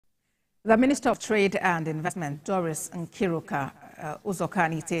The Minister of Trade and Investment, Doris Nkiruka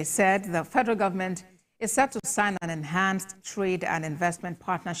Uzokanite, said the federal government is set to sign an enhanced trade and investment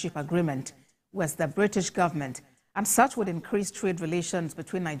partnership agreement with the British government, and such would increase trade relations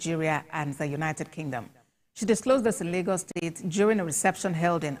between Nigeria and the United Kingdom. She disclosed this in Lagos State during a reception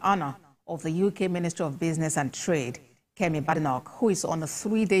held in honor of the UK Minister of Business and Trade, Kemi Badenoch, who is on a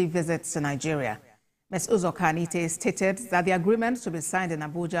 3-day visit to Nigeria. Ms. Uzokanite stated that the agreement to be signed in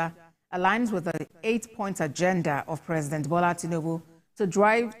Abuja aligns with the 8-point agenda of President Bola Tinubu to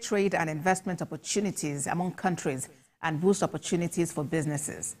drive trade and investment opportunities among countries and boost opportunities for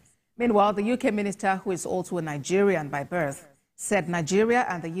businesses. Meanwhile, the UK minister, who is also a Nigerian by birth, said Nigeria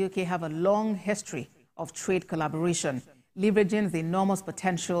and the UK have a long history of trade collaboration, leveraging the enormous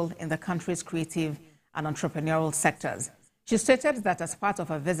potential in the country's creative and entrepreneurial sectors. She stated that as part of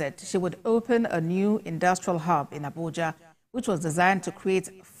her visit, she would open a new industrial hub in Abuja, which was designed to create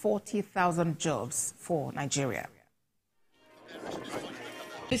 40,000 jobs for Nigeria.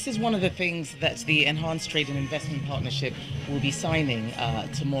 This is one of the things that the Enhanced Trade and Investment Partnership will be signing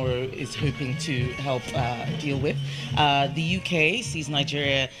tomorrow, is hoping to help deal with. The UK sees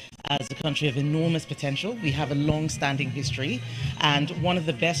Nigeria as a country of enormous potential. We have a long-standing history, and one of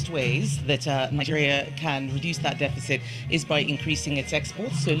the best ways that Nigeria can reduce that deficit is by increasing its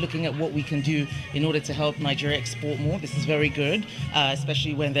exports. So looking at what we can do in order to help Nigeria export more, this is very good,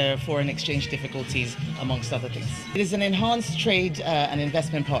 especially when there are foreign exchange difficulties, amongst other things. It is an enhanced trade and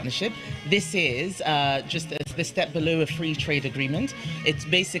investment partnership. This is just the step below a free trade agreement. It's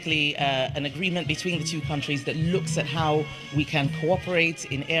basically an agreement between the two countries that looks at how we can cooperate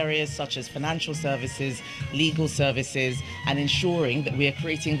in areas such as financial services, legal services, and ensuring that we are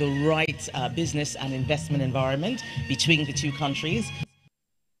creating the right business and investment environment between the two countries.